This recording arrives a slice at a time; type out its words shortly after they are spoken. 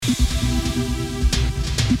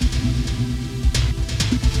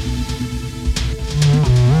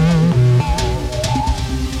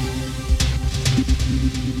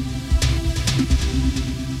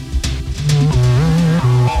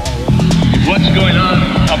what's going on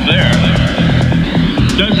up there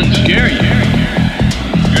doesn't scare you,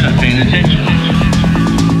 you're not paying attention.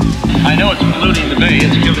 I know it's polluting the bay,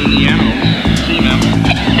 it's killing the animals, sea mammals.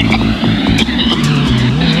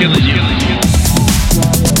 It's killing you.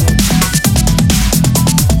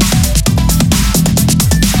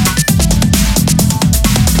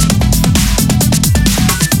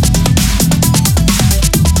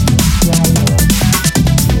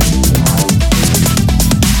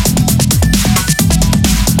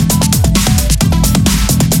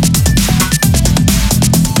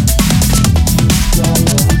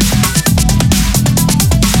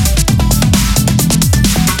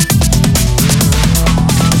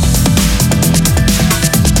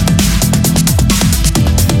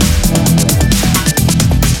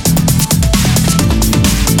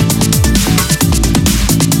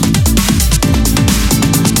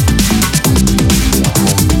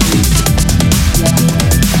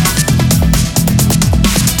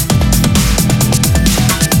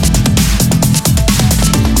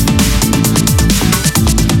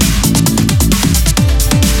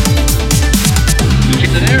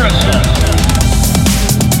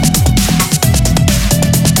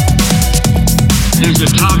 There's a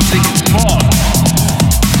toxic fog.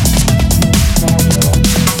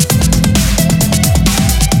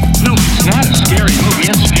 No, it's not a scary movie.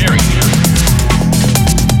 It's scary.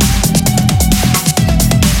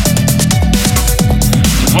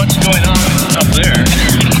 What's going on up there?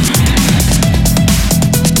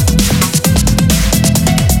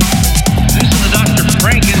 These are the Dr.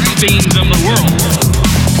 Frankensteins of the world.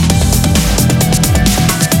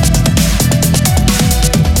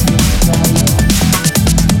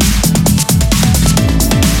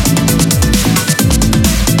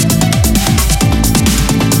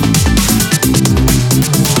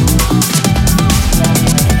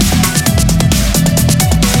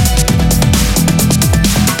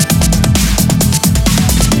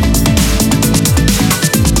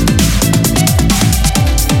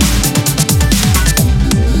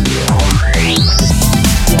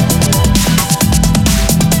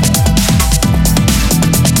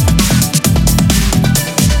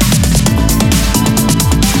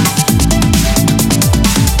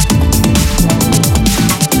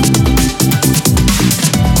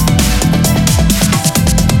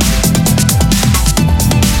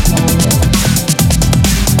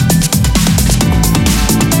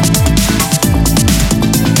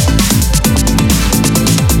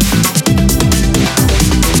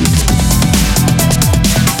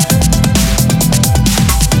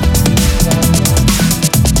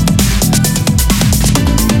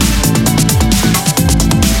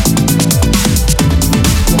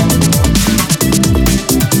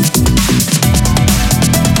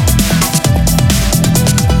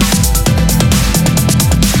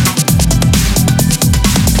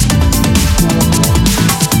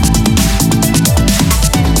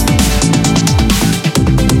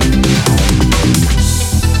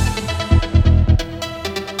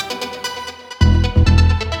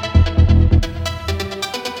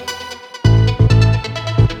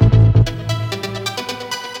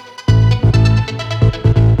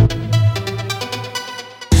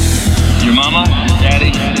 Your mama,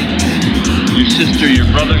 daddy, your sister, your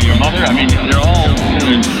brother, your mother, I mean, they're all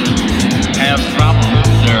going to have problems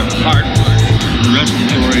with their heart,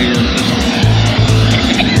 respiratory system.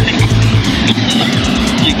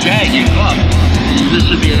 You gag, you cough. This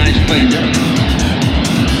would be a nice plain dinner.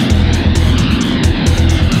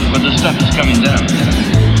 But the stuff is coming down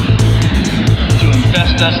to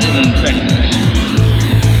infest us and infect us.